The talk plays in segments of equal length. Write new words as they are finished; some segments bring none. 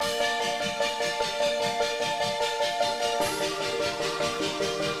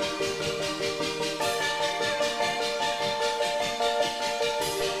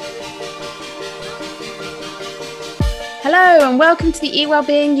Hello and welcome to the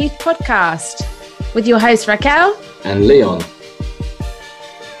eWellbeing Youth Podcast with your host Raquel and Leon.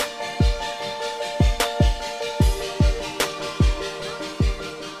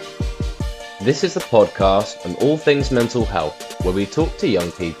 This is a podcast on all things mental health, where we talk to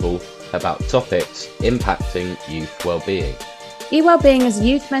young people about topics impacting youth well-being. eWellbeing is a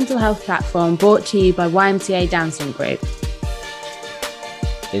youth mental health platform brought to you by YMCA Down Syndrome Group.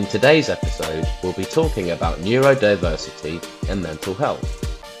 In today's episode, we'll be talking about neurodiversity and mental health.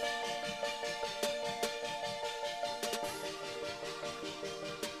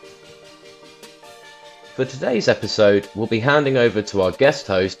 For today's episode, we'll be handing over to our guest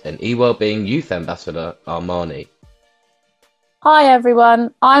host and eWellbeing Youth Ambassador, Armani. Hi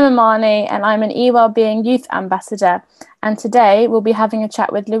everyone, I'm Armani and I'm an eWellbeing Youth Ambassador, and today we'll be having a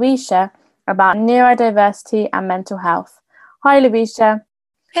chat with Louisa about neurodiversity and mental health. Hi Louisa.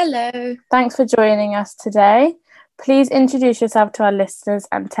 Hello. Thanks for joining us today. Please introduce yourself to our listeners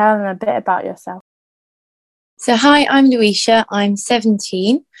and tell them a bit about yourself. So hi, I'm Louisa, I'm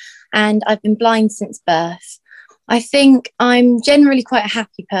 17 and I've been blind since birth. I think I'm generally quite a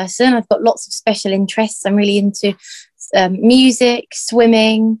happy person. I've got lots of special interests. I'm really into music,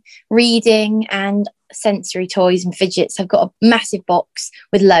 swimming, reading and sensory toys and fidgets. I've got a massive box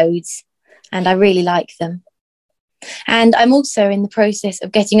with loads and I really like them. And I'm also in the process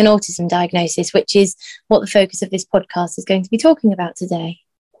of getting an autism diagnosis, which is what the focus of this podcast is going to be talking about today.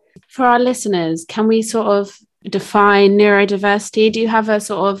 For our listeners, can we sort of define neurodiversity? Do you have a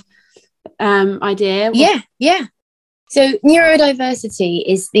sort of idea? Yeah. So neurodiversity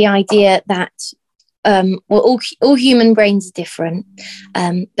is the idea that all human brains are different,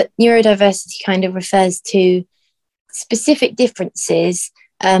 but neurodiversity kind of refers to specific differences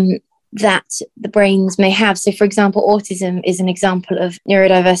that the brains may have. So, for example, autism is an example of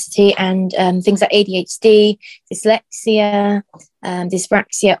neurodiversity, and things like ADHD, dyslexia,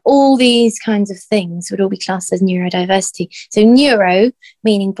 dyspraxia, all these kinds of things would all be classed as neurodiversity. So neuro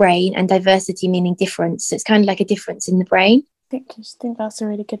meaning brain and diversity meaning difference. So it's kind of like a difference in the brain. I think that's a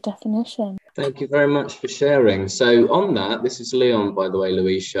really good definition. Thank you very much for sharing. So on that, this is Leon, by the way,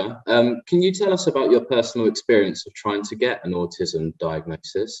 Louisa. Can you tell us about your personal experience of trying to get an autism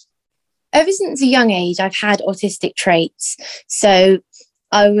diagnosis? Ever since a young age, I've had autistic traits. So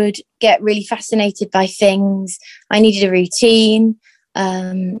I would get really fascinated by things. I needed a routine.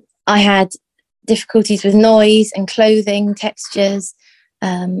 I had difficulties with noise and clothing, textures.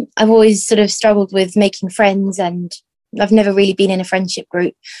 I've always sort of struggled with making friends, and I've never really been in a friendship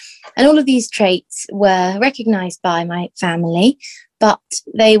group. And all of these traits were recognised by my family, but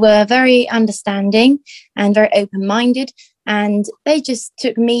they were very understanding and very open-minded. And they just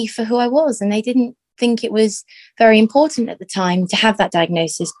took me for who I was, and they didn't think it was very important at the time to have that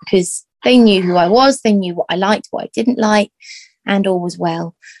diagnosis because they knew who I was, they knew what I liked, what I didn't like, and all was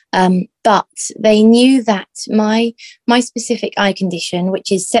well. But they knew that my specific eye condition,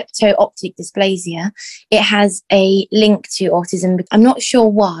 which is septo-optic dysplasia, it has a link to autism. I'm not sure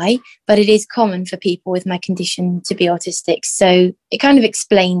why, but it is common for people with my condition to be autistic. So it kind of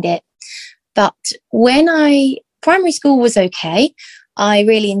explained it. But primary school was okay. I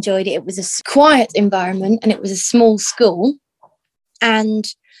really enjoyed it. It was a quiet environment and it was a small school. And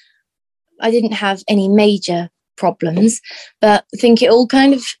I didn't have any major problems, but I think it all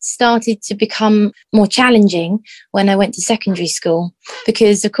kind of started to become more challenging when I went to secondary school,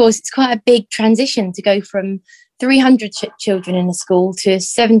 because of course it's quite a big transition to go from 300 children in a school to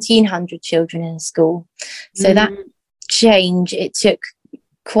 1,700 children in a school. So that change, it took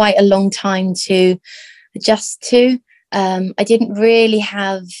quite a long time to adjust to. I didn't really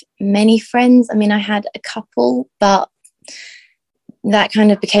have many friends. I mean, I had a couple, but that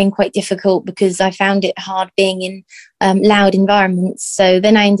kind of became quite difficult because I found it hard being in loud environments. So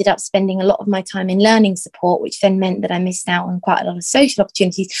then I ended up spending a lot of my time in learning support, which then meant that I missed out on quite a lot of social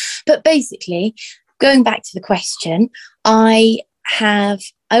opportunities. But basically, going back to the question, I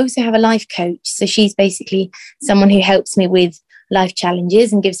also have a life coach. So she's basically someone who helps me with life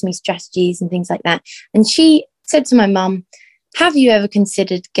challenges and gives me strategies and things like that. And she said to my mum, have you ever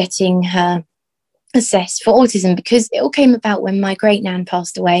considered getting her assessed for autism? Because it all came about when my great nan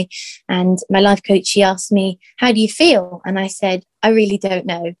passed away, and my life coach, she asked me, how do you feel? And I said, I really don't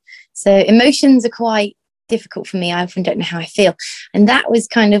know. So emotions are quite difficult for me. I often don't know how I feel. And that was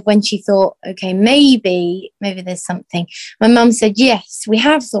kind of when she thought, okay, maybe there's something. My mum said, yes, we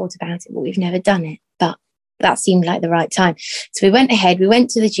have thought about it, but we've never done it. But that seemed like the right time. So we went ahead, we went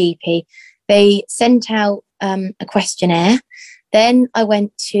to the GP. They sent out a questionnaire. Then I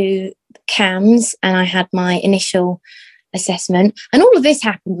went to CAMS and I had my initial assessment. And all of this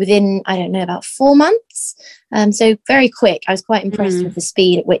happened within, I don't know, about 4 months. So very quick. I was quite impressed with the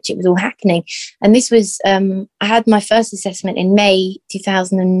speed at which it was all happening. And this was, I had my first assessment in May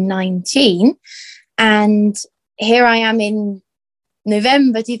 2019. And here I am in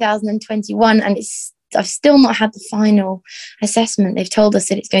November 2021, and I've still not had the final assessment. They've told us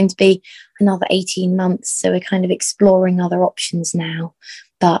that it's going to be another 18 months. So we're kind of exploring other options now.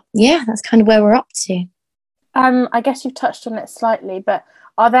 But yeah, that's kind of where we're up to. I guess you've touched on it slightly, but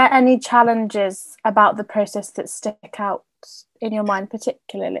are there any challenges about the process that stick out in your mind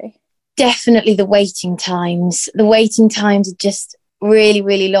particularly? Definitely the waiting times. The waiting times are just really,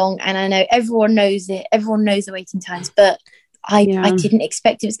 really long. And I know everyone knows it. Everyone knows the waiting times, but I didn't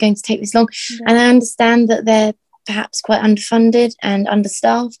expect it was going to take this long. Yeah. And I understand that they're perhaps quite underfunded and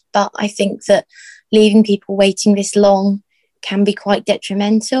understaffed, but I think that leaving people waiting this long can be quite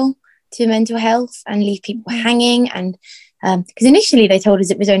detrimental to mental health and leave people hanging. And because initially they told us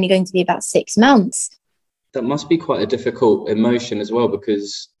it was only going to be about 6 months. That must be quite a difficult emotion as well,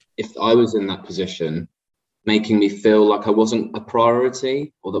 because if I was in that position, making me feel like I wasn't a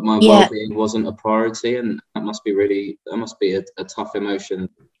priority, or that my well-being wasn't a priority, and that must be a tough emotion.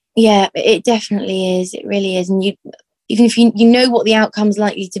 Yeah, it definitely is. It really is. And even if you know what the outcome's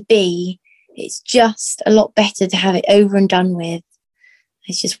likely to be, it's just a lot better to have it over and done with.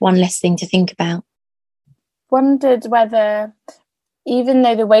 It's just one less thing to think about. Wondered whether, even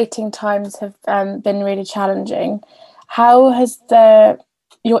though the waiting times have been really challenging, how have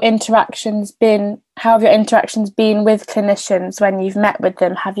your interactions been with clinicians when you've met with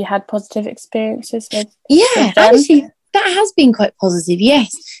them? Have you had positive experiences with them? Actually, that has been quite positive,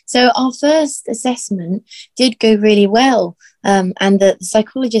 yes. So our first assessment did go really well, and the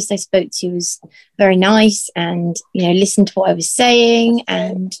psychologist I spoke to was very nice and, listened to what I was saying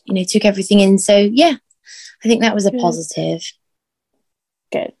and, took everything in. So, yeah, I think that was a positive.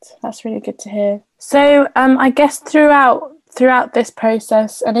 Good. That's really good to hear. So I guess throughout this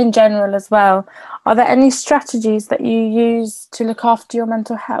process and in general as well, are there any strategies that you use to look after your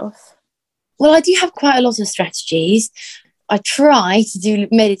mental health? Well, I do have quite a lot of strategies. I try to do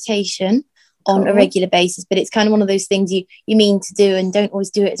meditation on a regular basis, but it's kind of one of those things you mean to do and don't always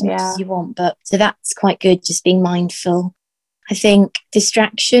do it as much as you want. But so that's quite good, just being mindful. I think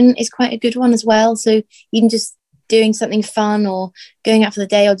distraction is quite a good one as well. So even just doing something fun or going out for the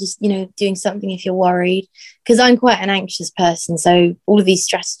day, or just, doing something if you're worried. Because I'm quite an anxious person. So all of these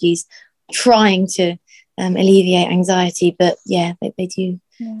strategies, trying to alleviate anxiety, but yeah, they do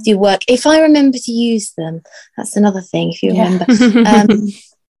work. If I remember to use them, that's another thing, if you remember.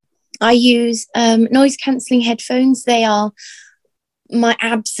 I use noise cancelling headphones. They are my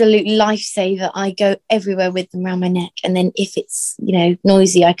absolute lifesaver. I go everywhere with them around my neck. And then if it's,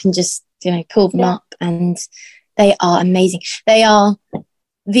 noisy, I can just, pull them up, and they are amazing. They are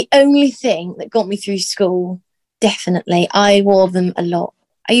the only thing that got me through school, definitely. I wore them a lot.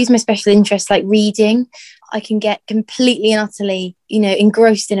 I use my special interests like reading. I can get completely and utterly,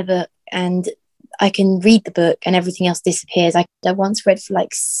 engrossed in a book, and I can read the book and everything else disappears. I once read for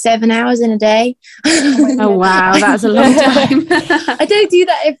like 7 hours in a day. Oh, wow, that's a long time. I don't do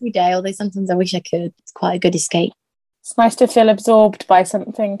that every day, although sometimes I wish I could. It's quite a good escape. It's nice to feel absorbed by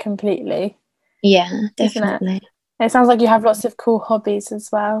something completely. Yeah, definitely. It sounds like you have lots of cool hobbies as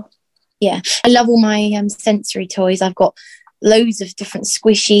well. Yeah, I love all my sensory toys. I've got loads of different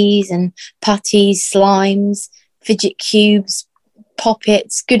squishies and putties, slimes, fidget cubes,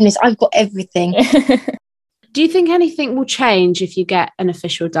 poppets. Goodness, I've got everything. Do you think anything will change if you get an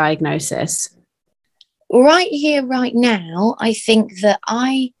official diagnosis? Right here, right now, I think that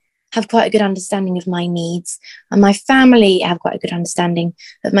I have quite a good understanding of my needs, and my family have quite a good understanding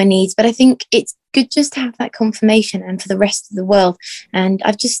of my needs. But I think it's good just to have that confirmation, and for the rest of the world. And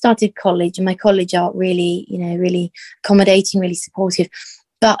I've just started college, and my college are really, really accommodating, really supportive.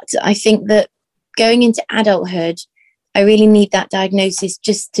 But I think that going into adulthood, I really need that diagnosis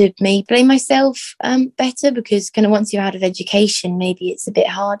just to maybe blame myself better, because kind of once you're out of education, maybe it's a bit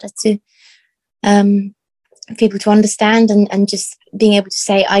harder to people to understand, and just being able to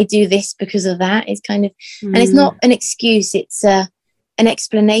say, I do this because of that, is kind of, and it's not an excuse, it's an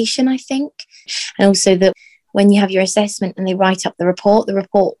explanation, I think. And also that when you have your assessment and they write up the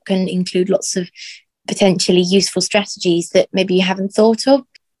report can include lots of potentially useful strategies that maybe you haven't thought of.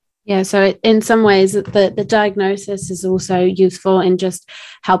 Yeah, so in some ways the diagnosis is also useful in just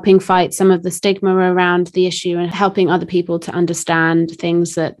helping fight some of the stigma around the issue, and helping other people to understand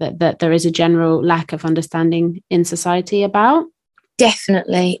things that there is a general lack of understanding in society about.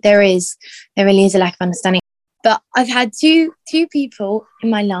 Definitely, there really is a lack of understanding. But I've had two people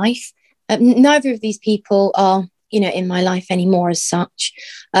in my life. Neither of these people are in my life anymore as such.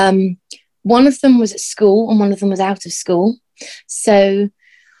 One of them was at school and one of them was out of school. So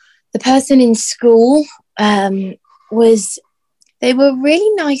the person in school they were a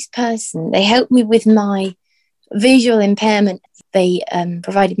really nice person. They helped me with my visual impairment. They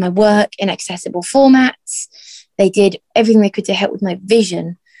provided my work in accessible formats. They did everything they could to help with my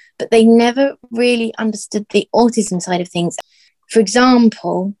vision, but they never really understood the autism side of things. For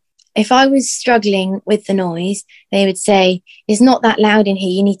example, if I was struggling with the noise, they would say, "It's not that loud in here,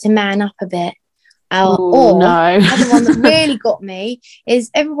 you need to man up a bit." Or no. the one that really got me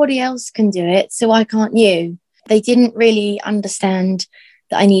is, "Everybody else can do it, so why can't you?" They didn't really understand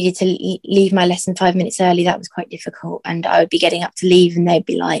that I needed to leave my lesson 5 minutes early. That was quite difficult. And I would be getting up to leave and they'd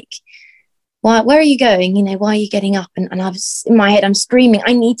be like, "Why, where are you going? Why are you getting up?" And I was in my head, I'm screaming,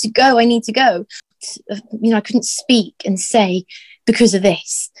 I need to go. I couldn't speak and say because of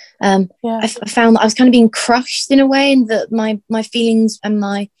this. I found that I was kind of being crushed in a way, and that my feelings and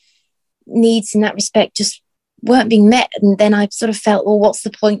my needs in that respect just weren't being met. And then I sort of felt, well, what's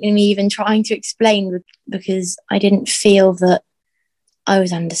the point in me even trying to explain, because I didn't feel that I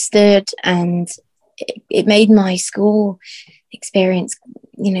was understood. And it made my school experience,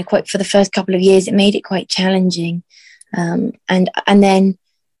 quite, for the first couple of years, it made it quite challenging. And then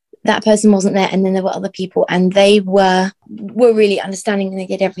that person wasn't there, and then there were other people, and they were really understanding, and they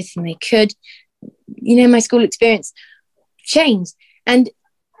did everything they could. My school experience changed. And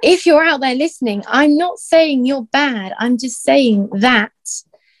if you're out there listening, I'm not saying you're bad. I'm just saying that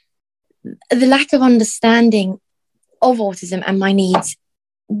the lack of understanding of autism and my needs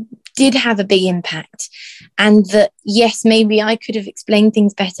did have a big impact. And that, yes, maybe I could have explained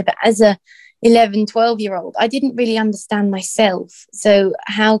things better, but as a 11, 12-year-old, I didn't really understand myself. So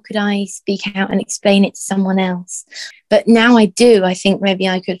how could I speak out and explain it to someone else? But now I do. I think maybe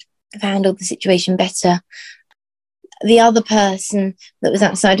I could have handled the situation better. The other person that was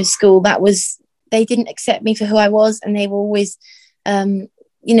outside of school, they didn't accept me for who I was, and they were always,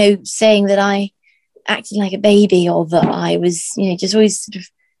 saying that I acted like a baby, or that I was, just always sort of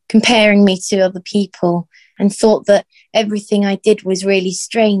comparing me to other people, and thought that everything I did was really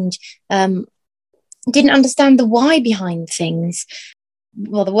strange. Didn't understand the why behind things.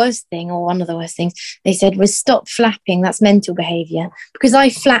 Well, the worst thing, or one of the worst things they said, was stop flapping. That's mental behaviour. Because I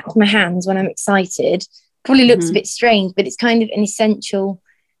flap my hands when I'm excited. Probably looks a bit strange, but it's kind of an essential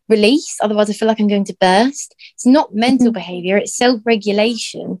release. Otherwise, I feel like I'm going to burst. It's not mental behaviour, it's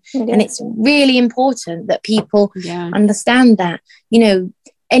self-regulation. And it's really important that people understand that.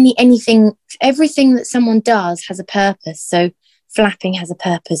 Everything that someone does has a purpose. So flapping has a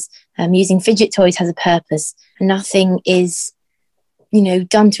purpose. Using fidget toys has a purpose. And nothing is,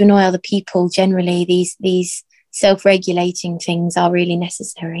 done to annoy other people. Generally, these self-regulating things are really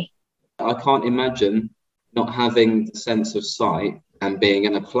necessary. I can't imagine not having the sense of sight and being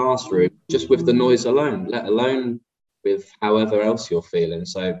in a classroom just with the noise alone, let alone with however else you're feeling.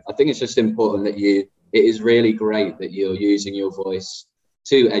 So I think it's just important that it is really great that you're using your voice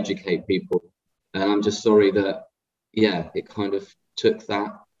to educate people. And I'm just sorry that, it kind of took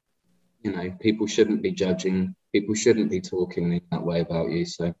that, people shouldn't be judging, people shouldn't be talking in that way about you.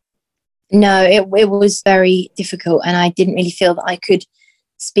 So no, it was very difficult, and I didn't really feel that I could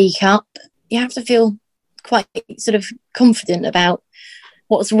speak up. You have to feel quite sort of confident about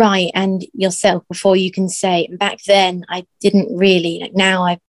what's right and yourself before you can say. And back then I didn't really. Now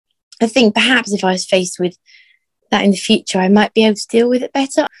I think perhaps if I was faced with that in the future, I might be able to deal with it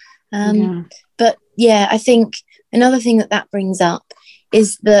better. But I think another thing that brings up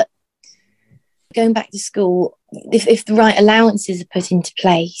is that going back to school, if the right allowances are put into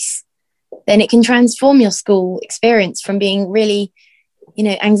place, then it can transform your school experience from being really,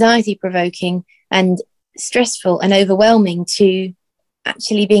 anxiety provoking and stressful and overwhelming to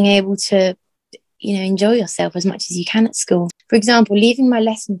actually being able to, enjoy yourself as much as you can at school. For example, leaving my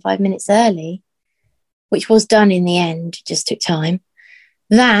lesson 5 minutes early, which was done in the end, just took time,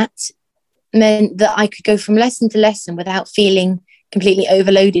 that meant that I could go from lesson to lesson without feeling completely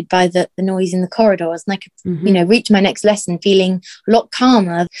overloaded by the noise in the corridors. And I could, reach my next lesson feeling a lot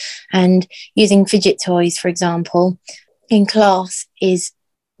calmer. And using fidget toys, for example, in class is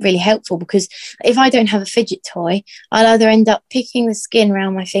really helpful, because if I don't have a fidget toy, I'll either end up picking the skin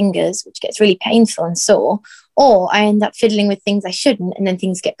around my fingers, which gets really painful and sore, or I end up fiddling with things I shouldn't, and then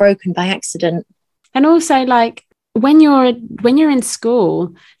things get broken by accident. And also, when you're in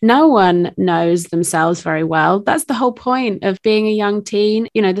school, no one knows themselves very well. That's the whole point of being a young teen.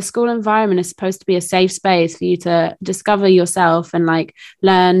 The school environment is supposed to be a safe space for you to discover yourself and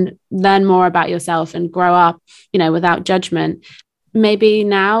learn more about yourself and grow up, without judgment. maybe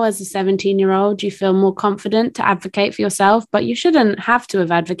now as a 17-year-old, you feel more confident to advocate for yourself, but you shouldn't have to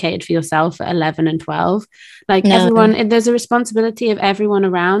have advocated for yourself at 11 and 12. Like everyone, there's a responsibility of everyone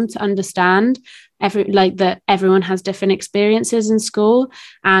around to understand that everyone has different experiences in school,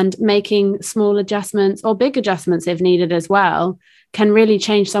 and making small adjustments or big adjustments if needed as well can really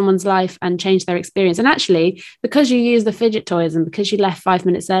change someone's life and change their experience. And actually, because you use the fidget toys and because you left 5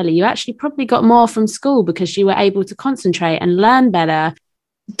 minutes early, you actually probably got more from school because you were able to concentrate and learn better.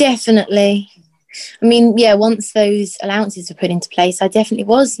 Definitely. I mean, yeah, once those allowances were put into place, I definitely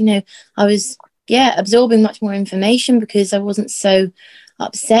was, I was, absorbing much more information because I wasn't so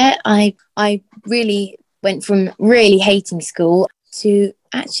upset. I really went from really hating school to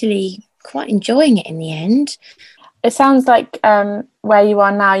actually quite enjoying it in the end. It sounds like where you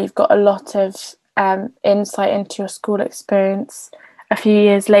are now, you've got a lot of insight into your school experience a few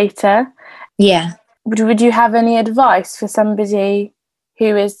years later. Yeah. Would you have any advice for somebody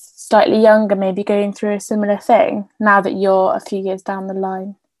who is slightly younger, maybe going through a similar thing, now that you're a few years down the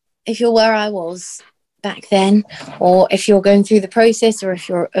line? If you're where I was back then, or if you're going through the process, or if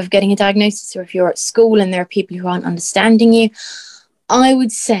you're of getting a diagnosis, or if you're at school and there are people who aren't understanding you, I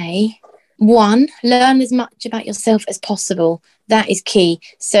would say, 1, learn as much about yourself as possible. That is key.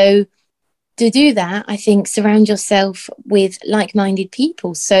 So to do that, I think surround yourself with like-minded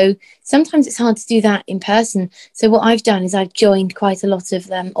people. So sometimes it's hard to do that in person. So what I've done is I've joined quite a lot of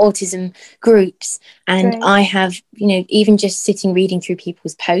autism groups, and Great. I have, even just sitting reading through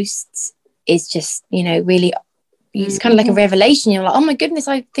people's posts is just, really, it's kind of like a revelation. You're like, oh my goodness,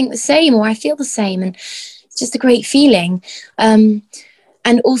 I think the same, or I feel the same. And it's just a great feeling.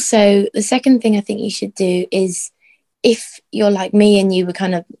 And also the second thing I think you should do is, if you're like me and you were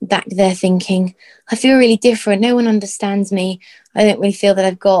kind of back there thinking, I feel really different, no one understands me, I don't really feel that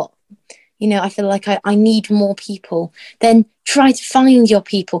I've got, I feel like I need more people, then try to find your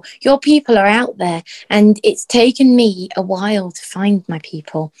people. Your people are out there, and it's taken me a while to find my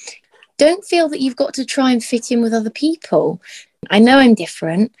people. Don't feel that you've got to try and fit in with other people. I know I'm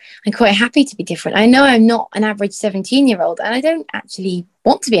different. I'm quite happy to be different. I know I'm not an average 17-year-old, and I don't actually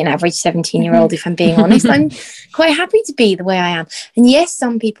want to be an average 17-year-old, if I'm being honest. I'm quite happy to be the way I am. And yes,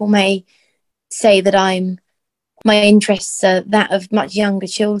 some people may say that my interests are that of much younger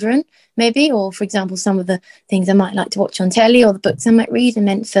children, maybe, or for example, some of the things I might like to watch on telly or the books I might read are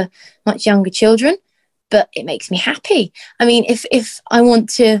meant for much younger children. But it makes me happy. I mean, if I want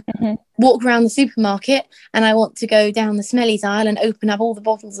to walk around the supermarket and I want to go down the smellies aisle and open up all the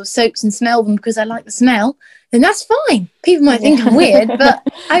bottles of soaps and smell them because I like the smell, then that's fine. People might think I'm weird, but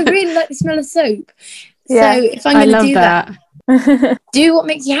I really like the smell of soap. Yeah, so if I'm going to do that, do what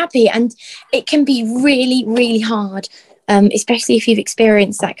makes you happy. And it can be really, really hard, especially if you've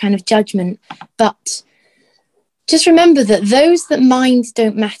experienced that kind of judgment. But just remember that those that mind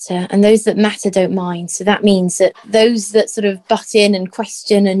don't matter, and those that matter don't mind. So that means that those that sort of butt in and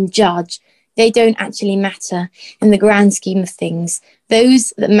question and judge, they don't actually matter in the grand scheme of things.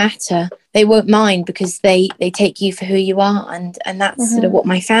 Those that matter, they won't mind because they take you for who you are. And that's sort of what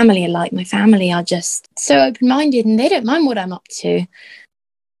my family are like. My family are just so open-minded, and they don't mind what I'm up to.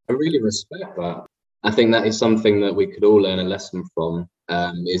 I really respect that. I think that is something that we could all learn a lesson from,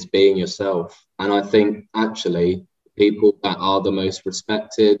 is being yourself. And I think actually people that are the most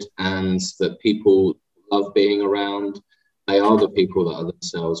respected and that people love being around, they are the people that are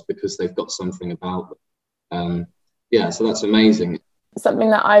themselves because they've got something about them. So that's amazing. Something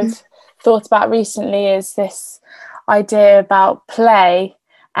that I've thought about recently is this idea about play,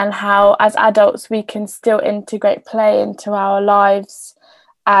 and how as adults we can still integrate play into our lives,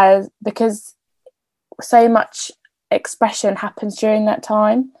 because so much expression happens during that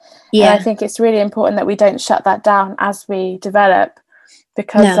time. And I think it's really important that we don't shut that down as we develop,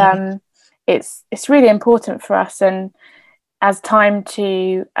 because it's really important for us, and as time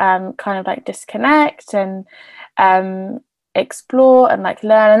to kind of like disconnect and explore and like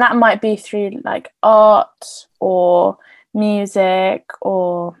learn, and that might be through like art or music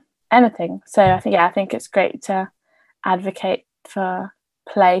or anything. So I think it's great to advocate for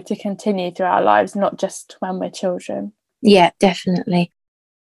play to continue through our lives, not just when we're children. Yeah, definitely.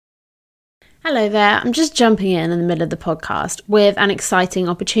 Hello there, I'm just jumping in the middle of the podcast with an exciting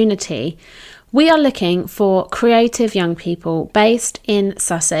opportunity. We are looking for creative young people based in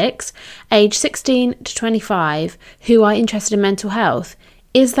Sussex, aged 16 to 25, who are interested in mental health.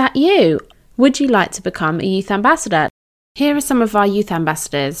 Is that you? Would you like to become a youth ambassador? Here are some of our youth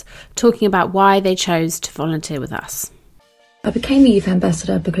ambassadors talking about why they chose to volunteer with us. I became a youth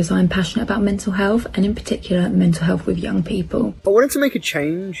ambassador because I'm passionate about mental health, and in particular mental health with young people. I wanted to make a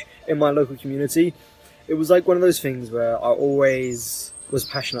change in my local community, it was like one of those things where I always was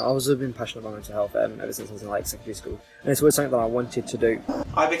passionate. I was been passionate about mental health ever since I was in like secondary school, and it's always something that I wanted to do.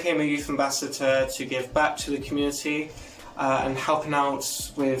 I became a youth ambassador to give back to the community and helping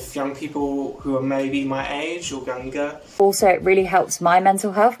out with young people who are maybe my age or younger. Also, it really helps my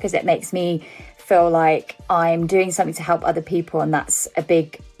mental health because it makes me feel like I'm doing something to help other people, and that's a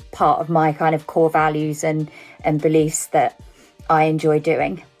big part of my kind of core values and beliefs that I enjoy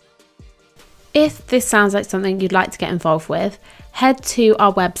doing. If this sounds like something you'd like to get involved with, head to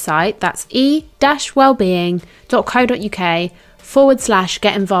our website, that's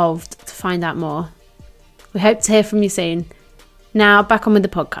e-wellbeing.co.uk/get involved to find out more. We hope to hear from you soon. Now, back on with the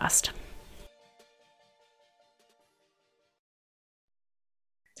podcast.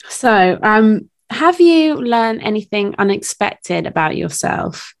 So, have you learned anything unexpected about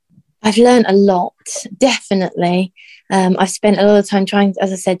yourself? I've learned a lot, definitely. I've spent a lot of time trying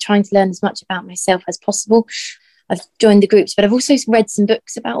to learn as much about myself as possible. I've joined the groups, but I've also read some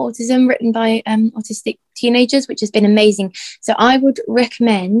books about autism written by autistic teenagers, which has been amazing. So I would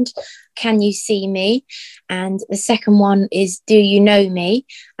recommend Can You See Me? And the second one is Do You Know Me?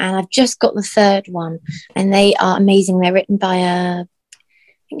 And I've just got the third one, and they are amazing. They're written by I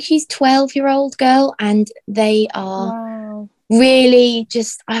think she's 12-year-old girl, and they are really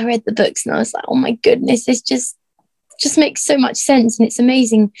just, I read the books and I was like, oh my goodness, this just makes so much sense, and it's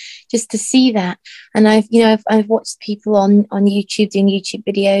amazing just to see that. And I've watched people on YouTube doing YouTube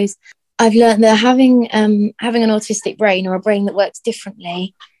videos. I've learned that having an autistic brain, or a brain that works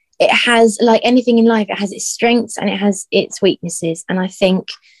differently, it has, like anything in life, it has its strengths and it has its weaknesses. And I think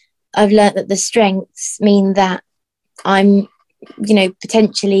I've learned that the strengths mean that I'm,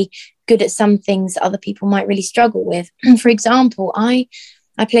 potentially good at some things that other people might really struggle with. For example, I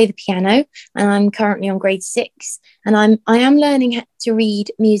play the piano, and I'm currently on grade 6, and I am learning to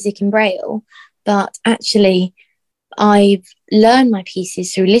read music in Braille, but actually I've learned my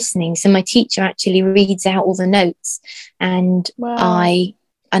pieces through listening. So my teacher actually reads out all the notes, and I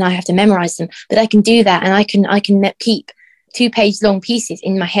have to memorize them, but I can do that, and I can keep 2-page long pieces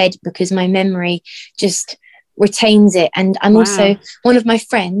in my head because my memory just retains it. And I'm also, one of my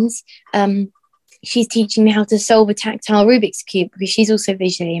friends, she's teaching me how to solve a tactile Rubik's Cube because she's also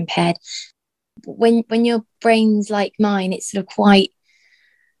visually impaired. When your brain's like mine, it's sort of quite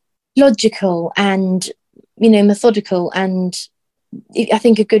logical and, methodical. And I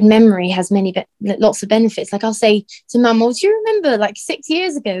think a good memory has lots of benefits. Like I'll say to Mum, well, do you remember like 6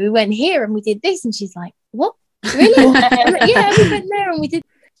 years ago we went here and we did this? And she's like, what? Really? I'm like, yeah, we went there and we did.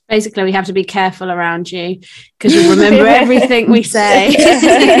 Basically, we have to be careful around you because you remember everything we say.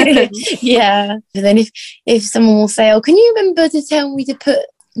 Yeah. And then if someone will say, oh, can you remember to tell me to put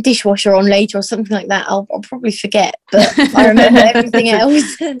dishwasher on later or something like that, I'll probably forget, but I remember everything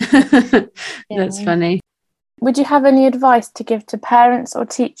else. That's funny. Would you have any advice to give to parents or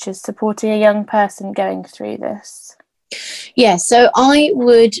teachers supporting a young person going through this? Yeah, so I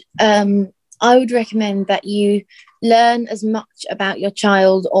would recommend that you learn as much about your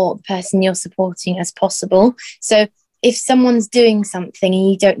child or the person you're supporting as possible. So if someone's doing something and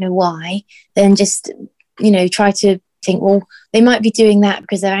you don't know why, then just, try to think, well, they might be doing that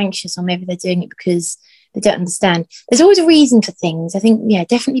because they're anxious, or maybe they're doing it because they don't understand. There's always a reason for things. I think,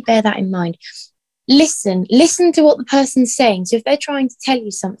 definitely bear that in mind. Listen to what the person's saying. So if they're trying to tell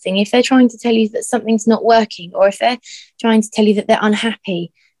you something, if they're trying to tell you that something's not working, or if they're trying to tell you that they're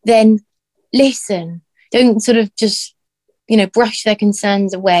unhappy, then listen. Don't sort of just, brush their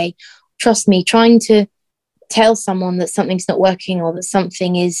concerns away. Trust me, trying to tell someone that something's not working or that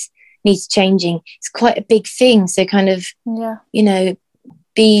something needs changing, it's quite a big thing. So kind of,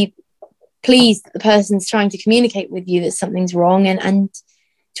 be pleased that the person's trying to communicate with you that something's wrong, and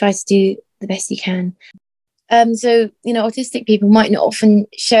try to do the best you can. So, autistic people might not often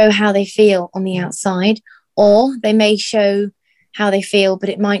show how they feel on the outside, or they may show how they feel, but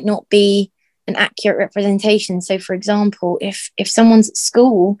it might not be an accurate representation. So for example, if someone's at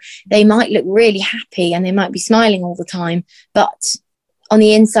school, they might look really happy and they might be smiling all the time, but on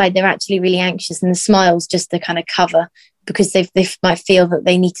the inside they're actually really anxious, and the smile's just the kind of cover because they might feel that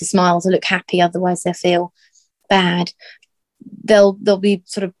they need to smile to look happy, otherwise they'll feel bad. They'll be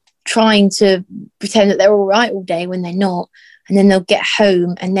sort of trying to pretend that they're all right all day when they're not, and then they'll get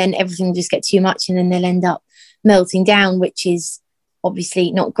home and then everything will just get too much, and then they'll end up melting down, which is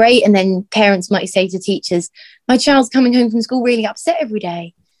obviously not great. And then parents might say to teachers, my child's coming home from school really upset every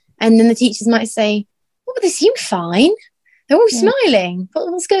day, and then the teachers might say, oh, but they seem fine, they're all smiling,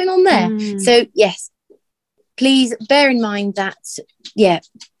 what's going on there? So yes, please bear in mind that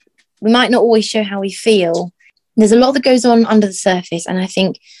we might not always show how we feel. There's a lot that goes on under the surface, and I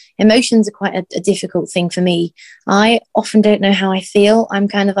think emotions are quite a difficult thing for me. I often don't know how I feel. I'm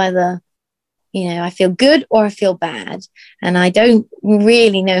kind of either, I feel good or I feel bad, and I don't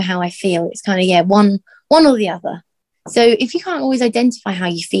really know how I feel. It's kind of, one or the other. So if you can't always identify how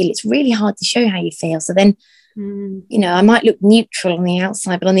you feel, it's really hard to show how you feel. So then, I might look neutral on the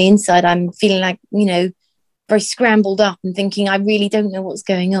outside, but on the inside, I'm feeling like, very scrambled up and thinking, I really don't know what's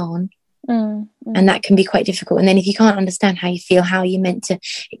going on. And that can be quite difficult. And then if you can't understand how you feel, how are you meant to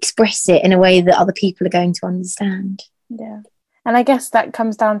express it in a way that other people are going to understand? Yeah. And I guess that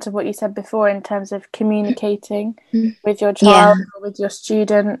comes down to what you said before in terms of communicating with your child or with your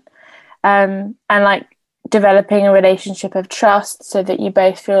student, and like developing a relationship of trust so that you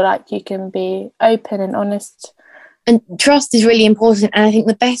both feel like you can be open and honest. And trust is really important. And I think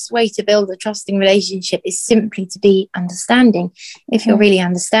the best way to build a trusting relationship is simply to be understanding. If you're really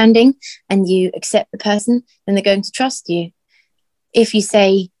understanding and you accept the person, then they're going to trust you. If you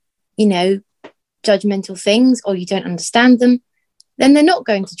say, judgmental things or you don't understand them, then they're not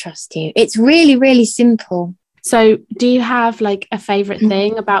going to trust you. It's really, really simple. So do you have like a favorite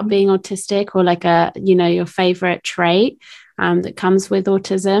thing about being autistic, or like your favorite trait that comes with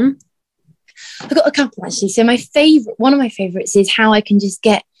autism? I've got a couple actually. So one of my favorites is how I can just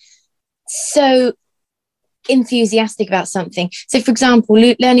get so enthusiastic about something. So for example,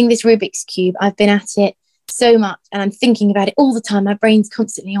 learning this Rubik's Cube, I've been at it so much and I'm thinking about it all the time. My brain's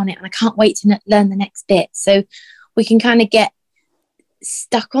constantly on it and I can't wait to learn the next bit. So we can kind of get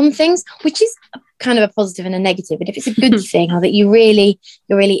stuck on things, which is kind of a positive and a negative. But if it's a good thing, or that you're really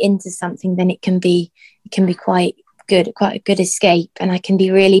into something, then it can be quite a good escape. And I can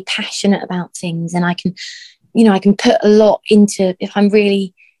be really passionate about things, and I can put a lot into, if I'm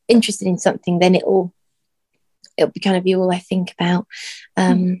really interested in something, then it'll be all I think about.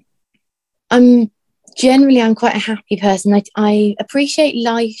 I'm quite a happy person. I appreciate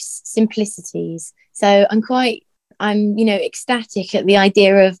life's simplicities. So I'm ecstatic at the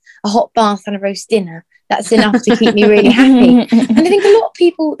idea of a hot bath and a roast dinner. That's enough to keep me really happy. And I think a lot of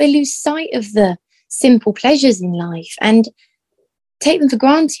people, they lose sight of the simple pleasures in life and take them for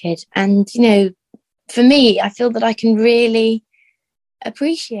granted. And, for me, I feel that I can really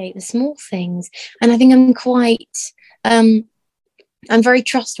appreciate the small things. And I think I'm very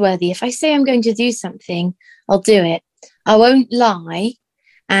trustworthy. If I say I'm going to do something, I'll do it. I won't lie,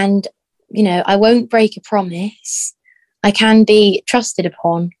 and I won't break a promise. I can be trusted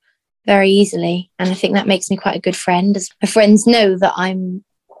upon very easily, and I think that makes me quite a good friend, as my friends know that I'm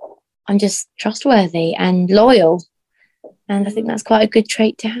just trustworthy and loyal, and I think that's quite a good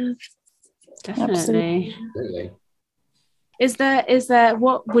trait to have. Definitely. Is there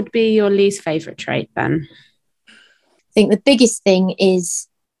what would be your least favorite trait then? I think the biggest thing is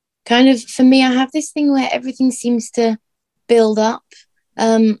kind of, for me, I have this thing where everything seems to build up.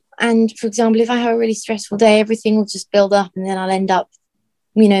 And for example, if I have a really stressful day, everything will just build up and then I'll end up,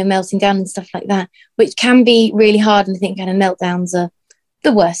 melting down and stuff like that, which can be really hard. And I think kind of meltdowns are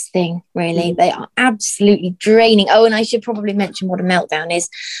the worst thing, really. They are absolutely draining. Oh, and I should probably mention what a meltdown is.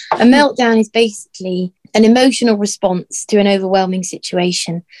 A meltdown is basically an emotional response to an overwhelming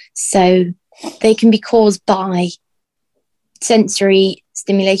situation. So they can be caused by sensory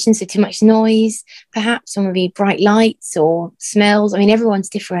stimulation, so too much noise, perhaps, or maybe bright lights or smells. I mean, everyone's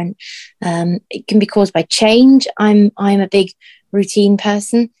different. It can be caused by change. I'm a big routine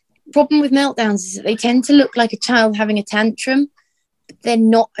person. The problem with meltdowns is that they tend to look like a child having a tantrum, but they're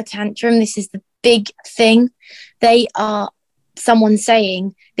not a tantrum. This is the big thing. They are someone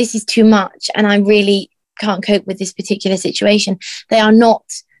saying, this is too much and I really can't cope with this particular situation. They are not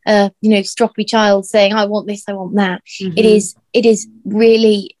stroppy child saying, I want this, I want that. It is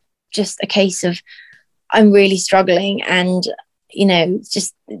really just a case of, I'm really struggling, and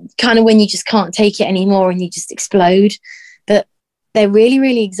just kind of when you just can't take it anymore and you just explode. But they're really,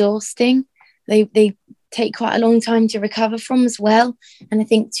 really exhausting. They take quite a long time to recover from as well. And I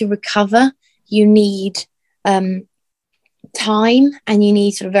think to recover, you need time, and you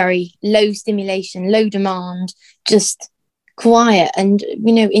need sort of very low stimulation, low demand, just quiet. And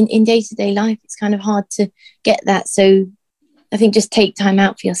in day-to-day life, it's kind of hard to get that. So I think just take time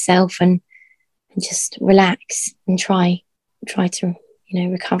out for yourself and just relax and try to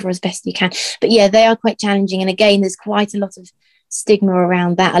recover as best you can. But yeah, they are quite challenging, and again, there's quite a lot of stigma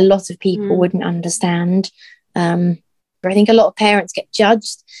around that. A lot of people wouldn't understand. I think a lot of parents get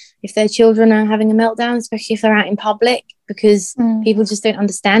judged if their children are having a meltdown, especially if they're out in public, because people just don't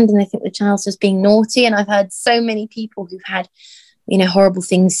understand and they think the child's just being naughty. And I've heard so many people who've had horrible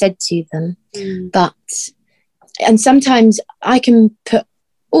things said to them. And sometimes I can put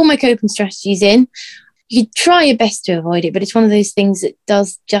all my coping strategies in. you try your best to avoid it, but it's one of those things that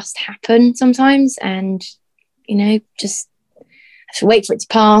does just happen sometimes, and just have to wait for it to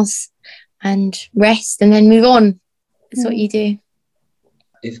pass and rest and then move on. That's what you do.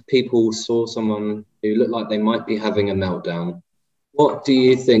 If people saw someone who looked like they might be having a meltdown, what do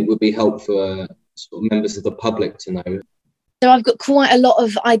you think would be helpful for sort of members of the public to know? So I've got quite a lot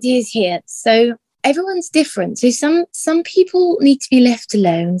of ideas here. So everyone's different. So some people need to be left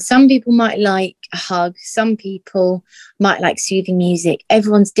alone. Some people might like a hug. Some people might like soothing music.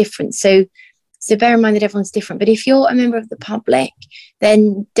 Everyone's different. So bear in mind that everyone's different. But if you're a member of the public,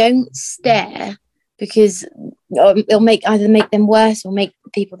 then don't stare, because it'll either make them worse or make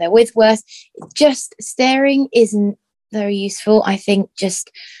the people they're with worse. Just staring isn't very useful. I think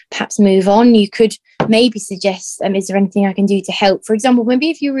just perhaps move on. You could maybe suggest, is there anything I can do to help? For example, maybe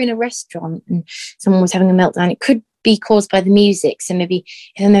if you were in a restaurant and someone was having a meltdown, it could be caused by the music. So maybe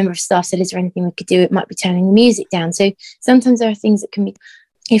if a member of staff said, is there anything we could do? It might be turning the music down. So sometimes there are things that can be,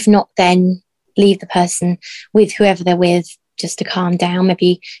 if not, then leave the person with whoever they're with just to calm down.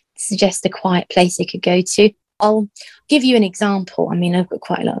 Maybe suggest a quiet place they could go to. I'll give you an example. I've got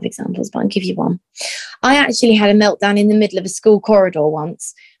quite a lot of examples, but I'll give you one. I actually had a meltdown in the middle of a school corridor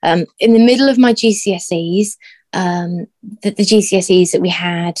once, in the middle of my GCSEs, the GCSEs that we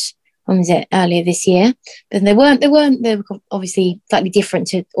had, when was it, earlier this year. But they were obviously slightly different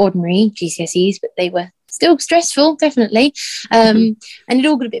to ordinary GCSEs, but they were still stressful, definitely. And it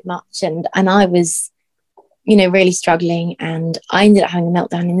all got a bit much, and I was, really struggling, and I ended up having a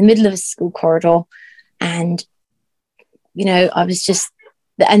meltdown in the middle of a school corridor. And I was just,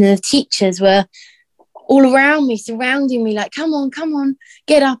 and the teachers were all around me, surrounding me, like, come on,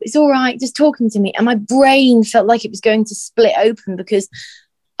 get up, it's all right, just talking to me. And my brain felt like it was going to split open because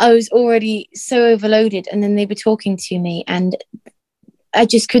I was already so overloaded, and then they were talking to me, and I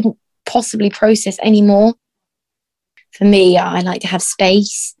just couldn't possibly process anymore. For me, I like to have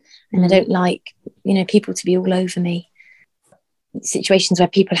space, and I don't like, people to be all over me. Situations where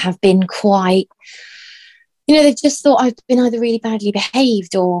people have been quite, they've just thought I've been either really badly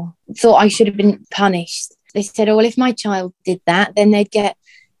behaved or thought I should have been punished. They said, oh, well, if my child did that, then they'd get,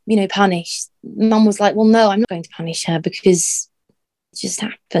 punished. Mum was like, well, no, I'm not going to punish her because it just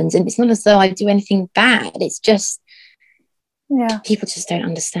happens. And it's not as though I do anything bad. It's just, people just don't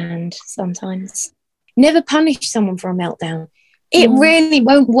understand sometimes. Never punish someone for a meltdown. It really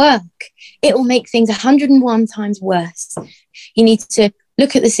won't work. It will make things 101 times worse. You need to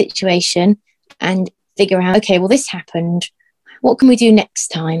look at the situation and figure out, okay, well, this happened. What can we do next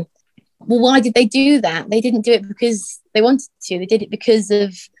time? Well, why did they do that? They didn't do it because they wanted to. They did it because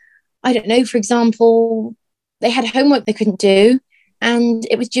of, I don't know, for example, they had homework they couldn't do and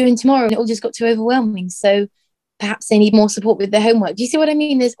it was due in tomorrow and it all just got too overwhelming. So perhaps they need more support with their homework. Do you see what I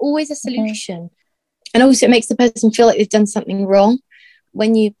mean? There's always a solution. And also it makes the person feel like they've done something wrong.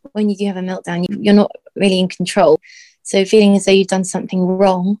 When you do have a meltdown, you're not really in control. So feeling as though you've done something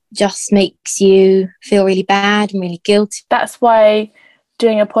wrong just makes you feel really bad and really guilty. That's why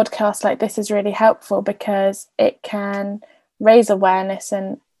doing a podcast like this is really helpful, because it can raise awareness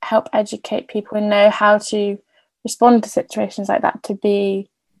and help educate people and know how to respond to situations like that to be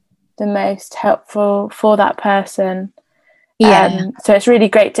the most helpful for that person. So it's really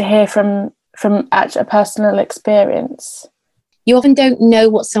great to hear from actual personal experience. You often don't know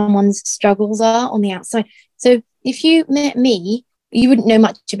what someone's struggles are on the outside. So if you met me, you wouldn't know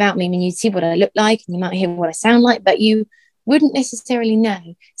much about me. You'd see what I look like and you might hear what I sound like, but you wouldn't necessarily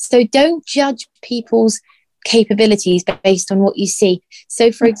know. So don't judge people's capabilities based on what you see.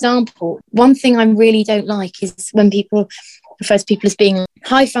 So, for example, one thing I really don't like is when people refer to people as being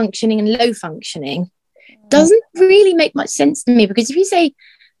high functioning and low functioning. Doesn't really make much sense to me, because if you say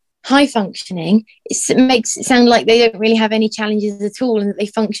high functioning, it makes it sound like they don't really have any challenges at all and that they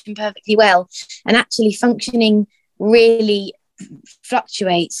function perfectly well. And actually functioning really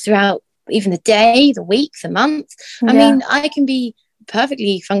fluctuates throughout even the day, the week, the month. I mean, I can be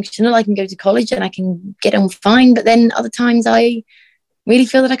perfectly functional. I can go to college and I can get on fine. But then other times I really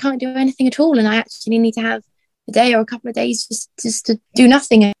feel that I can't do anything at all. And I actually need to have a day or a couple of days just to do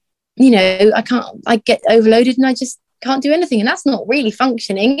nothing. I get overloaded and I just can't do anything, and that's not really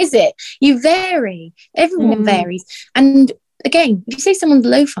functioning, is it? You vary. Everyone varies. And again, if you say someone's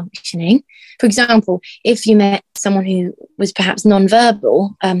low functioning, for example, if you met someone who was perhaps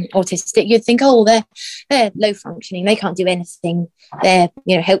non-verbal, autistic, you'd think, oh, they're low functioning, they can't do anything, they're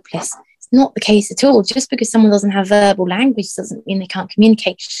helpless. It's not the case at all. Just because someone doesn't have verbal language doesn't mean they can't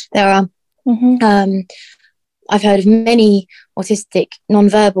communicate. There are I've heard of many autistic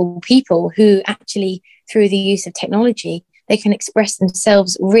non-verbal people who actually, through the use of technology, they can express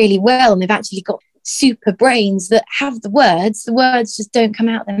themselves really well, and they've actually got super brains that have the words just don't come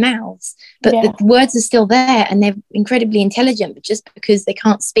out their mouths, but the words are still there, and they're incredibly intelligent, but just because they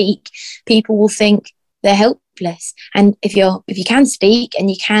can't speak, people will think they're helpless. And if you can speak and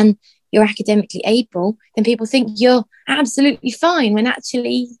you're academically able, then people think you're absolutely fine, when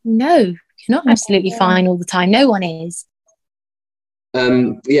actually, no, you're not absolutely fine all the time. No one is.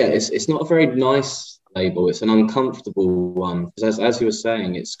 It's not a very nice label. It's an uncomfortable one, because as you were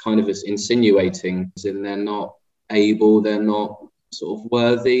saying, it's kind of as insinuating, as in they're not able, they're not sort of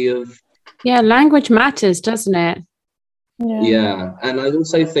worthy of. Yeah, language matters, doesn't it? Yeah, and I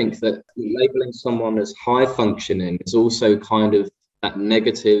also think that labeling someone as high functioning is also kind of that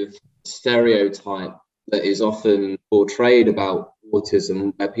negative stereotype that is often portrayed about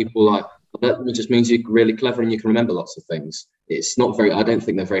autism, where people like, that just means you're really clever and you can remember lots of things. It's not very, I don't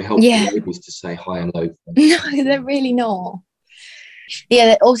think they're very helpful labels to say high and low. No, they're really not.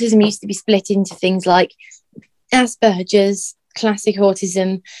 Yeah, autism used to be split into things like Asperger's, classic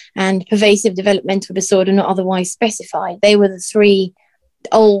autism, and pervasive developmental disorder not otherwise specified. They were the three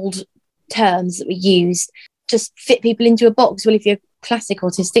old terms that were used, just fit people into a box. Well, if you're classic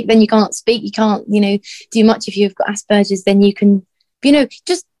autistic, then you can't speak, you can't, do much. If you've got Asperger's, then you can,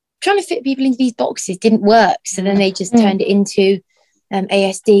 just trying to fit people into these boxes didn't work. So then they just turned it into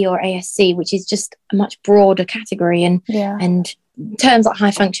ASD or ASC, which is just a much broader category. And terms like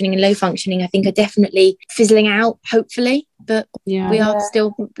high functioning and low functioning, I think, are definitely fizzling out, hopefully. But we are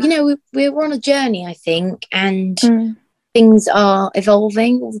still, we're on a journey, I think, and things are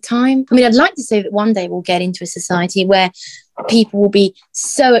evolving all the time. I mean, I'd like to say that one day we'll get into a society where people will be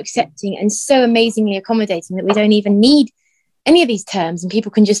so accepting and so amazingly accommodating that we don't even need any of these terms, and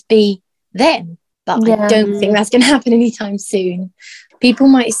people can just be them. But I don't think that's going to happen anytime soon. People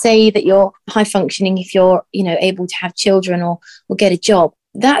might say that you're high functioning if you're, able to have children or get a job.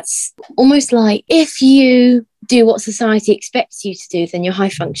 That's almost like, if you do what society expects you to do, then you're high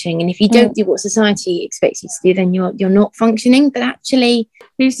functioning. And if you don't do what society expects you to do, then you're not functioning. But actually,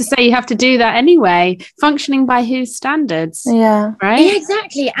 who's to say you have to do that anyway? Functioning by whose standards? Yeah. Right? Yeah,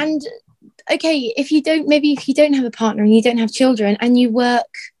 exactly. And okay, if you don't have a partner and you don't have children and you work,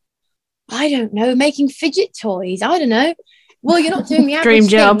 I don't know, making fidget toys, I don't know. Well, you're not doing the average dream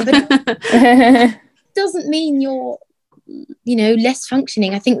job. thing, but it doesn't mean you're, less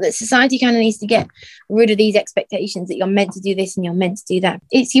functioning. I think that society kind of needs to get rid of these expectations that you're meant to do this and you're meant to do that.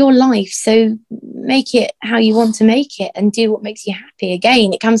 It's your life, so make it how you want to make it and do what makes you happy.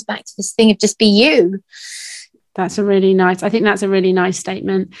 Again, it comes back to this thing of just be you. I think that's a really nice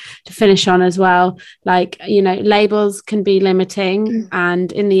statement to finish on as well. Like, labels can be limiting,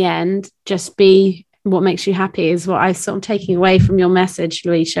 and in the end, just be what makes you happy is what I sort of taking away from your message,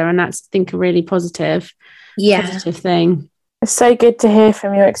 Louisa. And that's, I think, a really positive thing. It's so good to hear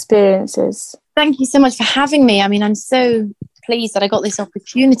from your experiences. Thank you so much for having me. I mean, I'm so pleased that I got this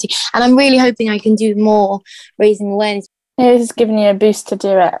opportunity, and I'm really hoping I can do more raising awareness. This has given you a boost to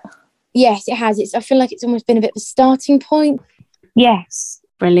do it. Yes, it has. I feel like it's almost been a bit of a starting point. Yes.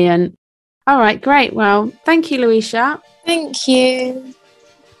 Brilliant. All right, great. Well, thank you, Louisa. Thank you.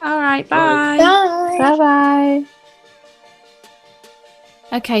 All right, bye. Bye. Bye-bye.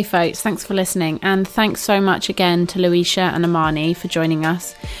 Okay, folks, thanks for listening. And thanks so much again to Louisa and Amani for joining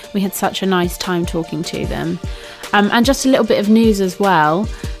us. We had such a nice time talking to them. And just a little bit of news as well.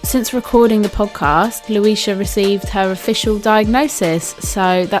 Since recording the podcast, Louisa received her official diagnosis.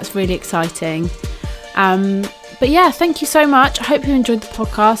 So that's really exciting. But yeah, thank you so much. I hope you enjoyed the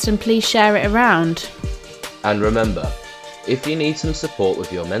podcast, and please share it around. And remember, if you need some support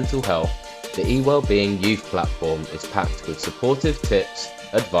with your mental health, the eWellbeing Youth platform is packed with supportive tips,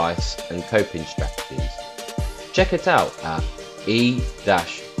 advice and coping strategies. Check it out at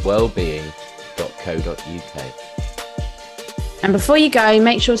e-wellbeing.co.uk. And before you go,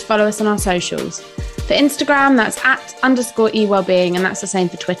 make sure to follow us on our socials. For Instagram, that's @_eWellbeing, and that's the same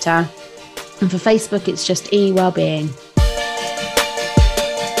for Twitter. And for Facebook, it's just eWellbeing.